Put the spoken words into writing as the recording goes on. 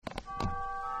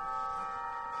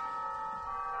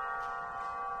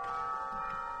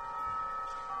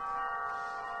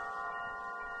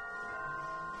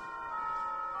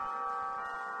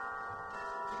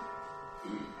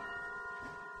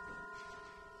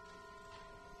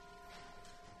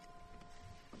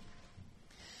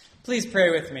Please pray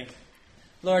with me.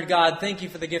 Lord God, thank you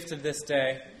for the gift of this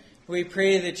day. We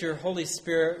pray that your Holy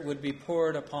Spirit would be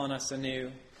poured upon us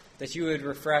anew, that you would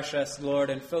refresh us,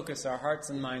 Lord, and focus our hearts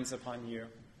and minds upon you.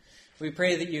 We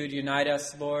pray that you would unite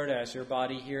us, Lord, as your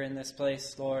body here in this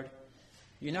place, Lord.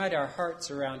 Unite our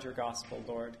hearts around your gospel,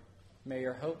 Lord. May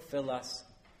your hope fill us,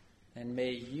 and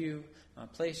may you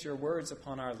place your words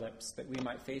upon our lips that we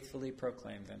might faithfully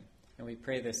proclaim them. And we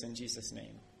pray this in Jesus'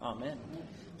 name. Amen.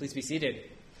 Please be seated.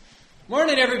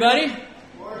 Morning, everybody.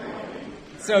 Morning.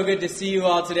 So good to see you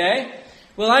all today.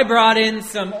 Well, I brought in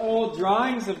some old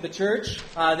drawings of the church.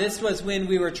 This was when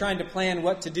we were trying to plan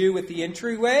what to do with the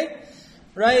entryway,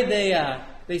 right?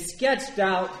 They sketched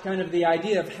out kind of the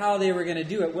idea of how they were going to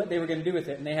do it, what they were going to do with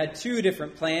it. And they had two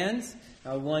different plans.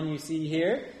 One you see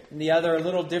here, and the other a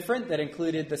little different that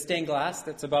included the stained glass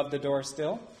that's above the door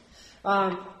still.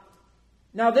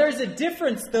 Now, there's a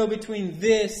difference, though, between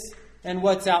this and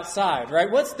what's outside, right?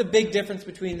 What's the big difference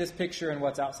between this picture and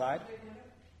what's outside?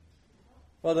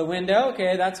 Well, the window,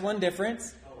 okay, that's one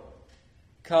difference.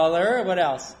 Color, what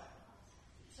else?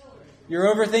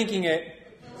 You're overthinking it.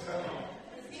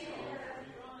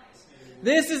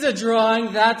 This is a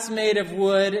drawing that's made of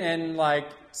wood and like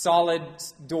solid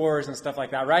doors and stuff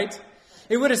like that, right?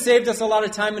 It would have saved us a lot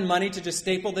of time and money to just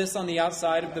staple this on the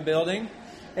outside of the building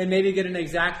and maybe get an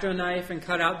X-Acto knife and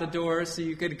cut out the doors so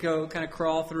you could go kind of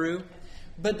crawl through.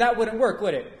 But that wouldn't work,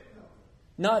 would it?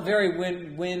 Not very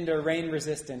wind or rain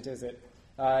resistant, is it?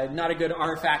 Not a good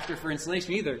R factor for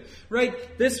insulation either.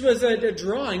 Right? This was a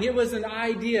drawing. It was an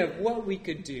idea of what we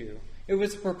could do. It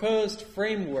was a proposed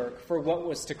framework for what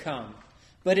was to come.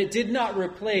 But it did not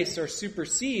replace or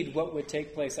supersede what would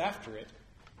take place after it.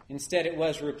 Instead, it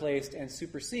was replaced and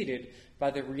superseded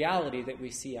by the reality that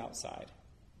we see outside.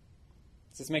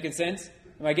 Is this making sense?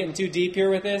 Am I getting too deep here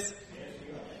with this?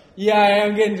 Yeah, I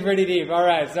am getting pretty deep. All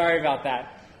right, sorry about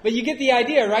that. But you get the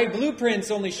idea, right?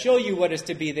 Blueprints only show you what is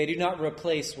to be. They do not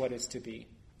replace what is to be.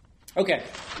 Okay.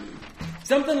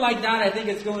 Something like that I think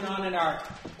is going on in our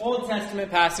Old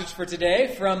Testament passage for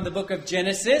today from the book of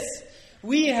Genesis.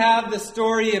 We have the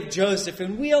story of Joseph,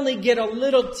 and we only get a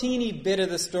little teeny bit of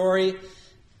the story,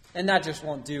 and that just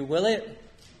won't do, will it?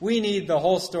 We need the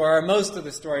whole story, or most of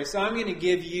the story. So I'm going to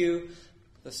give you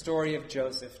the story of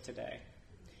Joseph today.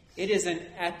 It is an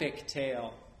epic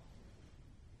tale.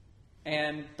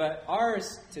 But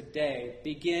ours today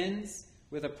begins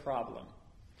with a problem.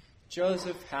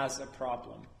 Joseph has a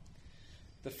problem.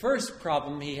 The first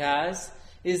problem he has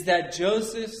is that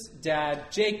Joseph's dad,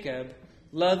 Jacob,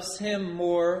 loves him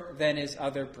more than his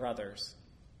other brothers.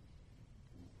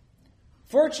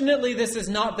 Fortunately, this has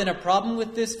not been a problem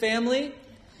with this family,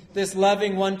 this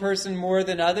loving one person more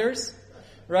than others.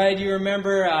 Right? You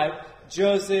remember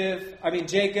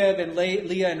Jacob and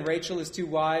Leah and Rachel, his two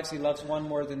wives. He loves one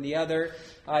more than the other.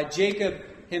 Jacob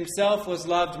himself was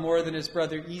loved more than his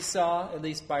brother Esau, at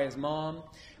least by his mom.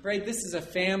 Right? This is a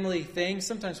family thing.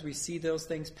 Sometimes we see those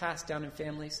things passed down in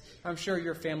families. I'm sure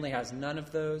your family has none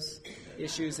of those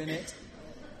issues in it.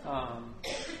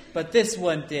 But this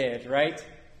one did, right?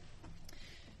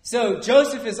 So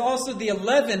Joseph is also the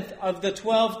 11th of the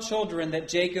 12 children that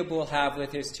Jacob will have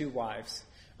with his two wives.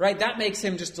 Right? That makes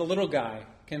him just a little guy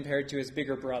compared to his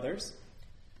bigger brothers.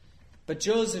 But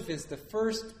Joseph is the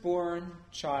firstborn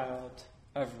child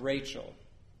of Rachel,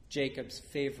 Jacob's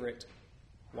favorite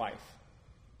wife.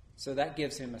 So that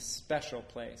gives him a special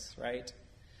place, right?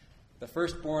 The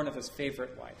firstborn of his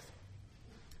favorite wife.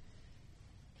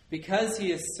 Because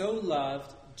he is so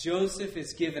loved, Joseph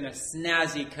is given a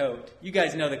snazzy coat. You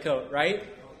guys know the coat, right?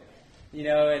 You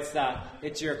know,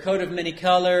 it's your coat of many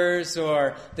colors,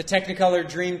 or the Technicolor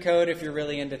dream coat if you're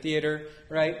really into theater,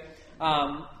 right?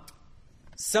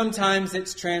 Sometimes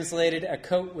it's translated a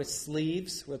coat with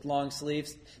sleeves, with long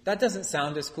sleeves. That doesn't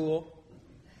sound as cool,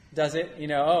 does it? You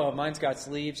know, oh, mine's got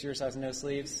sleeves, yours has no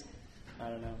sleeves. I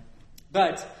don't know.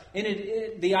 But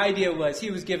the idea was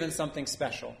he was given something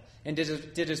special. And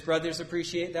did his brothers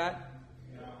appreciate that?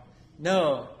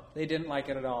 No, they didn't like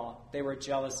it at all. They were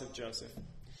jealous of Joseph.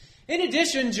 In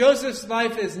addition, Joseph's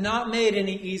life is not made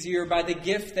any easier by the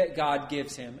gift that God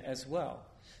gives him as well.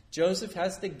 Joseph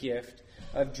has the gift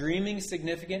of dreaming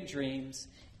significant dreams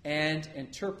and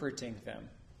interpreting them.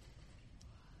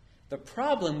 The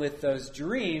problem with those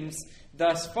dreams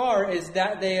thus far is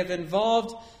that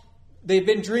they've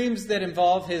been dreams that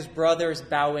involve his brothers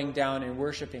bowing down and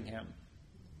worshiping him.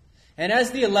 And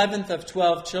as the 11th of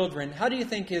 12 children, how do you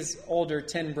think his older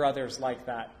 10 brothers like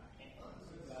that?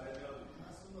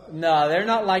 No, they're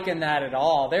not liking that at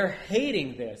all. They're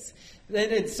hating this.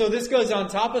 So this goes on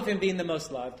top of him being the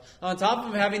most loved, on top of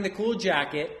him having the cool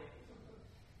jacket,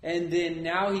 and then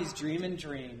now he's dreaming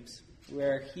dreams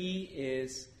where he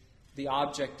is the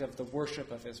object of the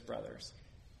worship of his brothers.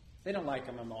 They don't like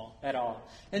him at all.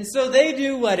 And so they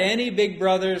do what any big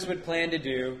brothers would plan to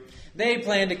do. They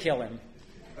plan to kill him.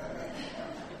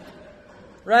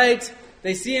 Right?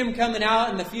 They see him coming out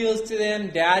in the fields to them.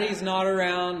 Daddy's not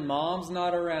around. Mom's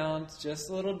not around. Just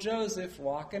little Joseph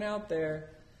walking out there.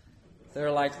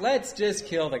 They're like, let's just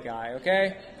kill the guy,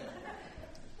 okay?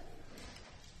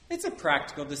 It's a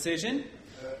practical decision.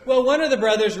 Well, one of the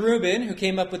brothers, Reuben, who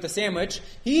came up with the sandwich,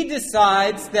 he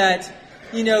decides that,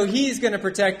 he's going to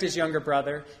protect his younger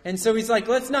brother. And so he's like,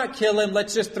 let's not kill him.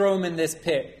 Let's just throw him in this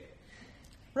pit.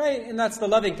 Right? And that's the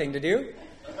loving thing to do.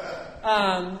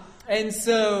 And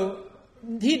so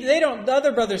the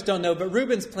other brothers don't know, but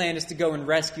Reuben's plan is to go and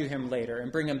rescue him later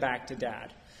and bring him back to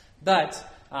Dad. But,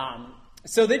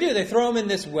 so they do. They throw him in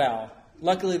this well.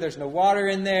 Luckily, there's no water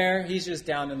in there. He's just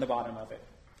down in the bottom of it.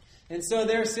 And so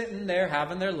they're sitting there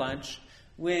having their lunch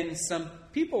when some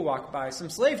people walk by, some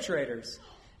slave traders.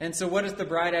 And so what is the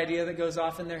bright idea that goes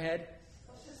off in their head?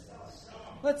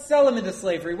 Let's sell him into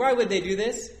slavery. Why would they do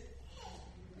this?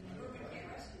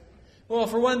 Well,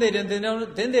 for one, then they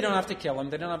don't have to kill him.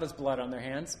 They don't have his blood on their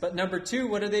hands. But number two,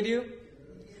 what do?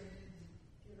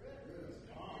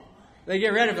 They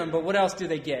get rid of him, but what else do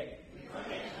they get?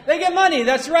 They get money,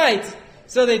 that's right.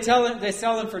 So they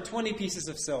sell him for 20 pieces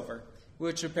of silver,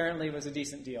 which apparently was a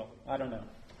decent deal. I don't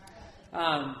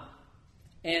know.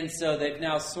 And so they've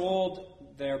now sold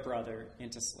their brother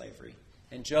into slavery.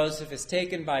 And Joseph is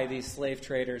taken by these slave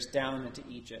traders down into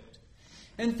Egypt.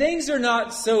 And things are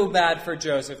not so bad for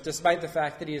Joseph, despite the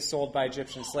fact that he is sold by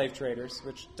Egyptian slave traders,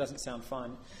 which doesn't sound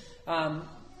fun.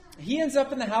 He ends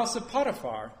up in the house of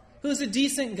Potiphar, who's a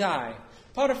decent guy.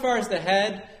 Potiphar is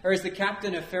the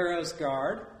captain of Pharaoh's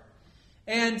guard.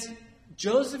 And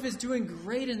Joseph is doing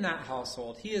great in that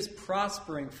household. He is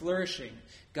prospering, flourishing.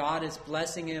 God is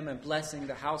blessing him and blessing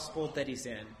the household that he's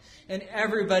in. And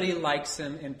everybody likes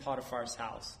him in Potiphar's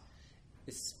house,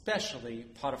 especially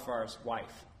Potiphar's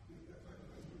wife.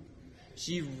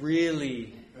 She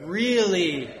really,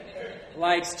 really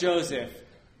likes Joseph,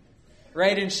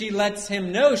 right? And she lets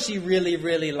him know she really,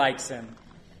 really likes him.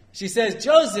 She says,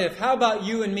 Joseph, how about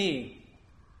you and me?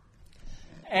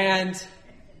 And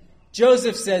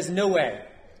Joseph says, no way.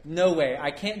 No way.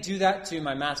 I can't do that to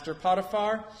my master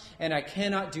Potiphar, and I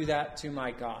cannot do that to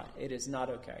my God. It is not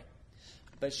okay.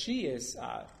 But she is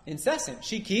incessant.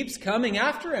 She keeps coming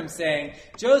after him, saying,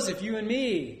 Joseph, you and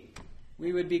me,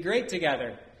 we would be great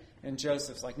together. And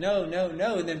Joseph's like, no, no,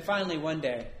 no. And then finally one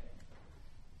day,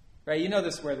 right, you know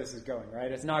where this is going,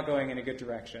 right? It's not going in a good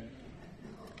direction.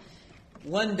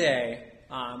 One day,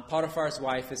 Potiphar's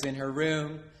wife is in her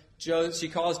room. She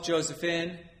calls Joseph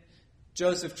in.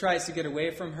 Joseph tries to get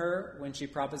away from her when she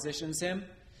propositions him,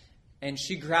 and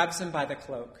she grabs him by the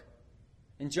cloak.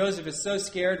 And Joseph is so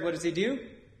scared, what does he do?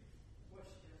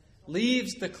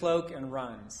 Leaves the cloak and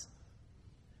runs.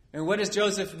 And what is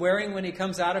Joseph wearing when he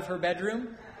comes out of her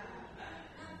bedroom?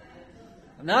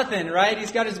 Nothing, right?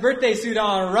 He's got his birthday suit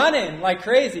on, running like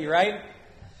crazy, right?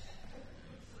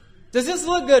 Does this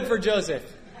look good for Joseph?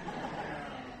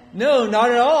 No, not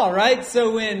at all, right?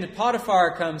 So when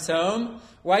Potiphar comes home,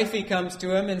 wifey comes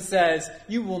to him and says,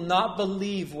 you will not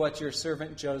believe what your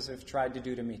servant Joseph tried to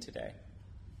do to me today.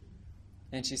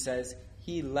 And she says,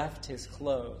 he left his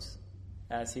clothes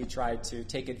as he tried to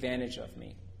take advantage of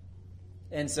me.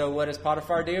 And so what does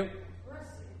Potiphar do?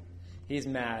 He's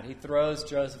mad. He throws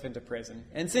Joseph into prison.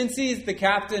 And since he's the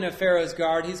captain of Pharaoh's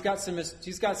guard, he's got some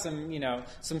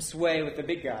sway with the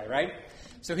big guy, right?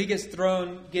 So he gets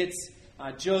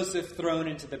Joseph thrown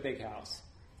into the big house.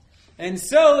 And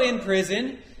so in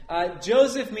prison,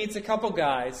 Joseph meets a couple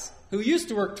guys who used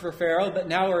to work for Pharaoh, but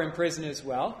now are in prison as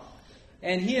well.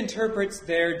 And he interprets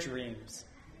their dreams.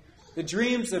 The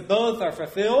dreams of both are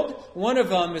fulfilled. One of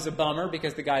them is a bummer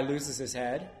because the guy loses his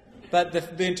head. But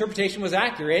the interpretation was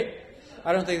accurate.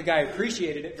 I don't think the guy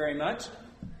appreciated it very much.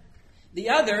 The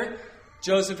other,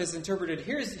 Joseph has interpreted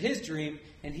his dream,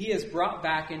 and he is brought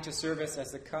back into service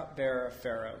as the cupbearer of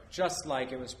Pharaoh, just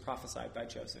like it was prophesied by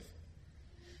Joseph.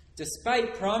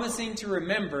 Despite promising to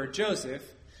remember Joseph,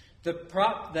 the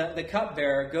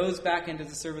cupbearer goes back into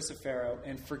the service of Pharaoh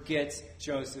and forgets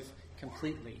Joseph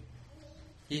completely.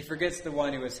 He forgets the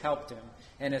one who has helped him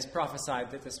and has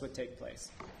prophesied that this would take place.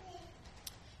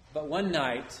 But one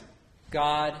night,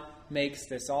 God makes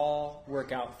this all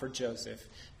work out for Joseph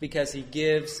because he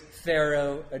gives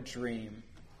Pharaoh a dream.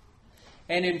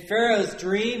 And in Pharaoh's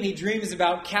dream, he dreams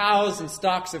about cows and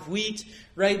stalks of wheat,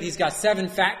 right? He's got 7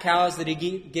 fat cows that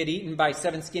get eaten by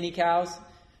 7 skinny cows,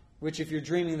 which if you're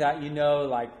dreaming that, you know,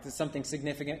 like, there's something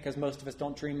significant because most of us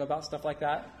don't dream about stuff like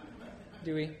that,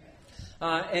 do we?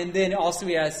 And then also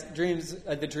he has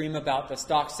the dream about the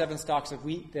 7 stalks of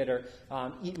wheat that are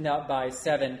eaten up by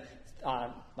 7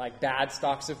 bad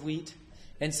stalks of wheat.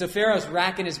 And so Pharaoh's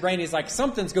racking his brain. He's like,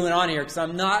 something's going on here because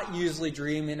I'm not usually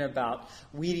dreaming about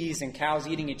Wheaties and cows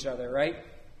eating each other, right?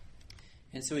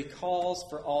 And so he calls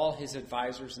for all his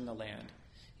advisors in the land.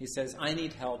 He says, I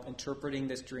need help interpreting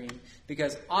this dream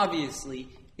because obviously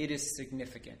it is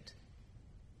significant.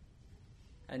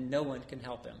 And no one can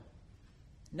help him.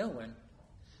 No one.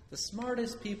 The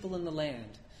smartest people in the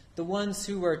land, the ones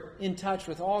who are in touch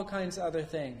with all kinds of other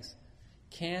things,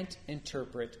 can't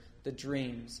interpret the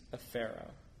dreams of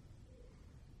Pharaoh.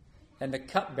 And the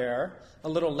cupbearer, a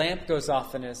little lamp goes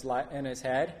off in his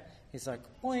head. He's like,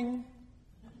 boing,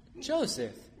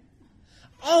 Joseph.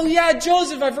 Oh yeah,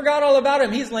 Joseph, I forgot all about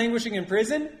him. He's languishing in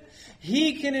prison.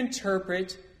 He can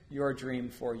interpret your dream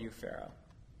for you, Pharaoh.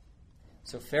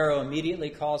 So Pharaoh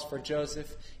immediately calls for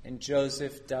Joseph, and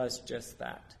Joseph does just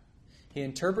that. He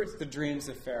interprets the dreams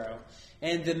of Pharaoh.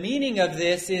 And the meaning of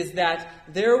this is that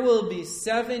there will be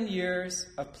 7 years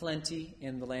of plenty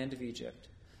in the land of Egypt,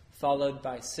 followed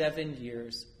by 7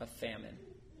 years of famine.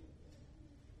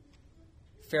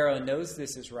 Pharaoh knows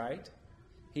this is right.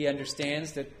 He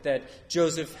understands that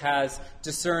Joseph has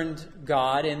discerned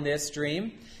God in this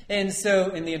dream, and so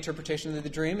in the interpretation of the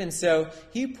dream, and so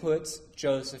he puts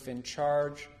Joseph in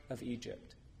charge of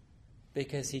Egypt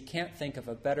because he can't think of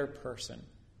a better person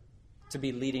to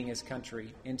be leading his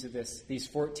country into these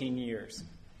 14 years.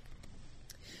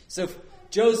 So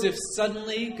Joseph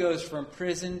suddenly goes from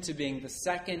prison to being the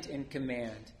second in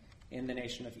command in the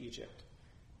nation of Egypt.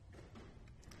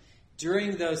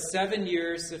 During those 7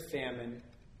 years of famine,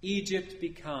 Egypt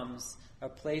becomes a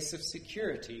place of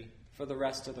security for the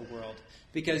rest of the world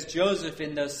because Joseph,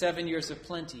 in those 7 years of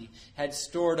plenty, had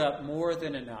stored up more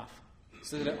than enough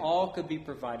so that it all could be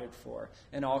provided for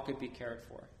and all could be cared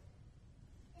for.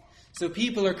 So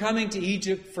people are coming to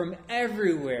Egypt from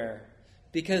everywhere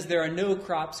because there are no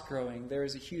crops growing. There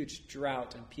is a huge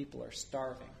drought and people are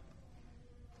starving.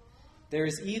 There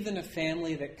is even a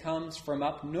family that comes from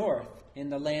up north in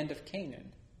the land of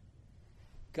Canaan.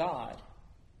 God,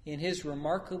 in his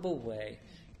remarkable way,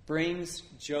 brings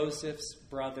Joseph's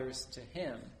brothers to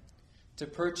him to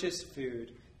purchase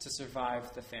food to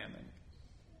survive the famine.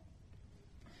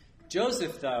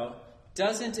 Joseph, though,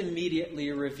 doesn't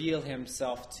immediately reveal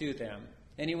himself to them.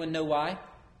 Anyone know why?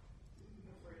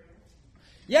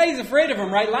 Yeah, he's afraid of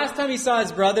them, right? Last time he saw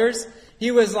his brothers,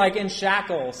 he was like in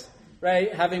shackles,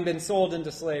 right? Having been sold into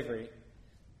slavery.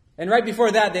 And right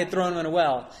before that, they had thrown him in a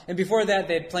well. And before that,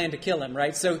 they had planned to kill him,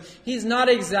 right? So he's not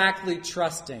exactly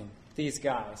trusting these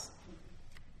guys.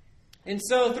 And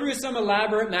so through some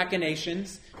elaborate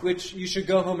machinations, which you should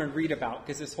go home and read about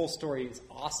because this whole story is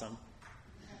awesome.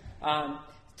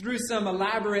 Through some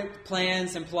elaborate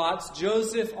plans and plots,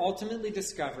 Joseph ultimately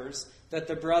discovers that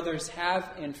the brothers have,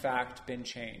 in fact, been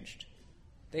changed.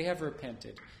 They have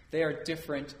repented. They are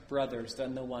different brothers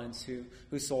than the ones who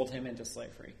sold him into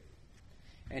slavery.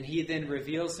 And he then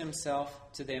reveals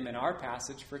himself to them in our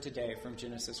passage for today from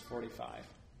Genesis 45.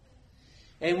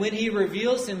 And when he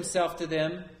reveals himself to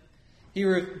them,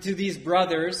 to these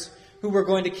brothers who were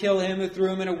going to kill him, who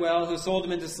threw him in a well, who sold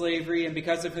him into slavery, and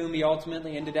because of whom he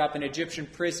ultimately ended up in Egyptian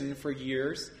prison for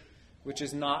years, which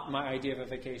is not my idea of a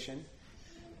vacation.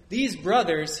 These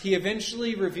brothers, he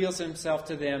eventually reveals himself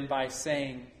to them by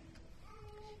saying,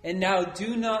 "And now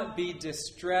do not be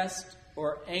distressed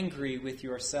or angry with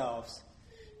yourselves,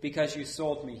 because you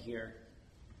sold me here.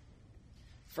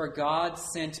 For God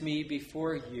sent me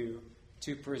before you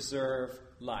to preserve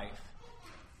life."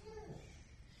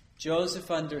 Joseph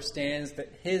understands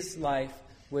that his life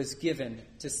was given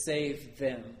to save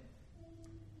them.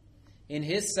 In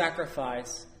his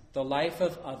sacrifice, the life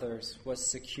of others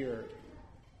was secured.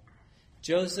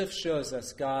 Joseph shows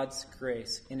us God's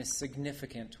grace in a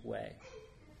significant way.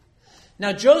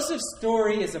 Now, Joseph's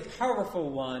story is a powerful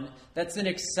one that's an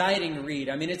exciting read.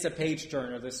 I mean, it's a page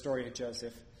turner, the story of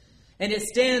Joseph. And it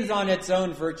stands on its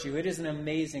own virtue. It is an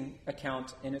amazing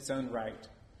account in its own right.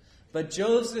 But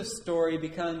Joseph's story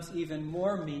becomes even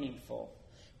more meaningful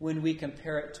when we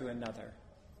compare it to another.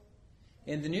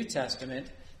 In the New Testament,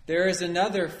 there is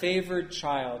another favored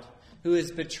child who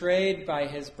is betrayed by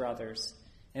his brothers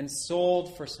and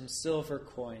sold for some silver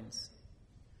coins,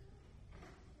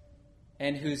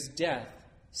 and whose death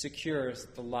secures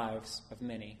the lives of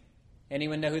many.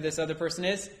 Anyone know who this other person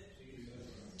is?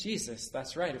 Jesus,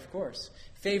 that's right, of course.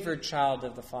 Favored child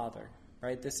of the Father.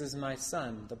 Right? This is my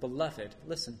son, the beloved.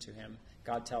 Listen to him,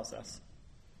 God tells us.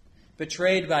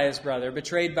 Betrayed by his brother,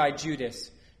 betrayed by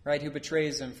Judas, right, who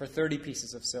betrays him for 30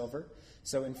 pieces of silver.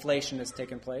 So inflation has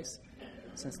taken place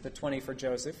since the 20 for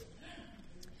Joseph.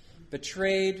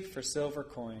 betrayed for silver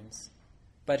coins,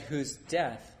 but whose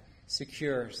death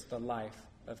secures the life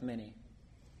of many.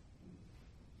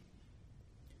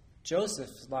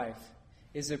 Joseph's life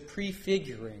is a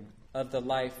prefiguring of the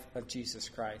life of Jesus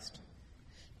Christ.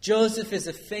 Joseph is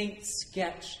a faint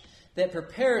sketch that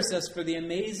prepares us for the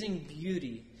amazing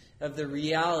beauty of the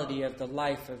reality of the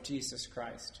life of Jesus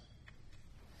Christ.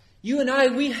 You and I,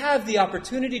 we have the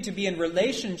opportunity to be in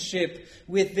relationship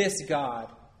with this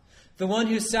God, the one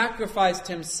who sacrificed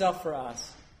himself for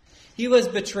us. He was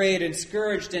betrayed and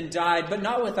scourged and died, but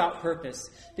not without purpose,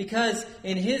 because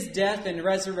in his death and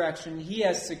resurrection, he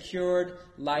has secured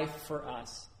life for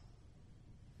us.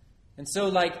 And so,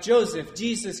 like Joseph,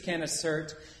 Jesus can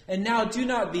assert, "And now do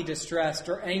not be distressed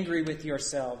or angry with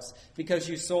yourselves, because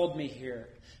you sold me here.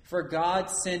 For God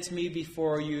sent me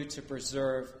before you to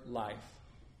preserve life."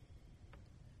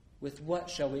 With what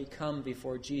shall we come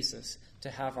before Jesus to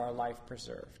have our life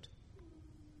preserved?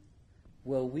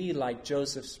 Will we, like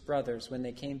Joseph's brothers when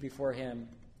they came before him,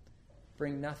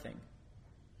 bring nothing?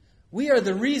 We are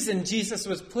the reason Jesus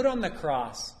was put on the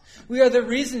cross. We are the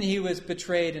reason he was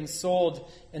betrayed and sold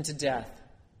into death.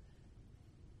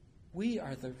 We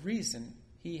are the reason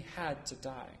he had to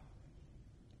die.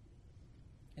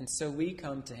 And so we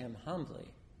come to him humbly,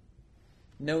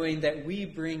 knowing that we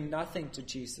bring nothing to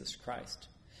Jesus Christ,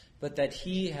 but that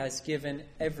he has given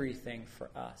everything for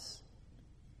us.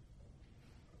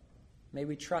 May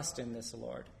we trust in this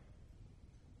Lord.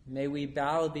 May we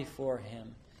bow before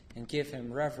him and give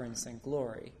him reverence and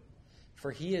glory.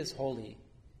 For he is holy,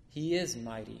 he is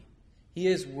mighty, he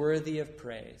is worthy of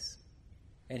praise,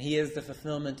 and he is the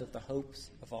fulfillment of the hopes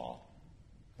of all.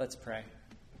 Let's pray.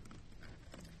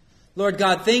 Lord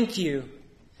God, thank you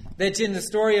that in the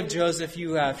story of Joseph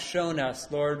you have shown us,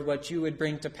 Lord, what you would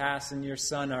bring to pass in your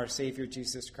Son, our Savior,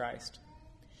 Jesus Christ.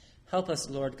 Help us,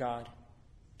 Lord God,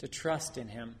 to trust in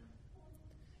him,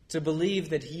 to believe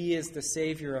that he is the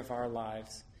Savior of our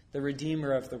lives, the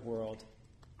Redeemer of the world,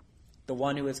 the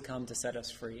one who has come to set us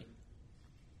free.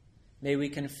 May we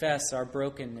confess our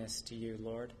brokenness to you,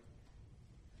 Lord.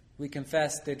 We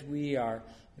confess that we are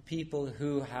people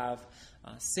who have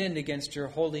sinned against your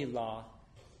holy law,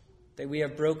 that we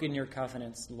have broken your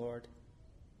covenants, Lord.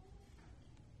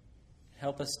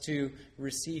 Help us to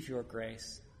receive your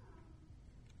grace.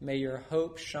 May your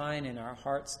hope shine in our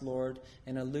hearts, Lord,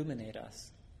 and illuminate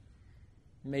us.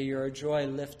 May your joy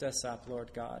lift us up,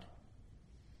 Lord God.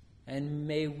 And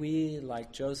may we,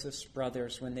 like Joseph's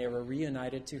brothers when they were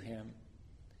reunited to him,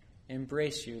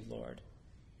 embrace you, Lord,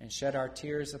 and shed our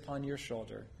tears upon your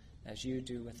shoulder as you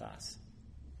do with us.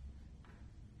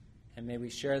 And may we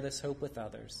share this hope with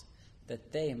others,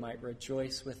 that they might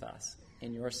rejoice with us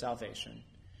in your salvation.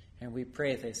 And we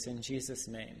pray this in Jesus'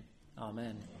 name.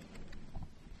 Amen.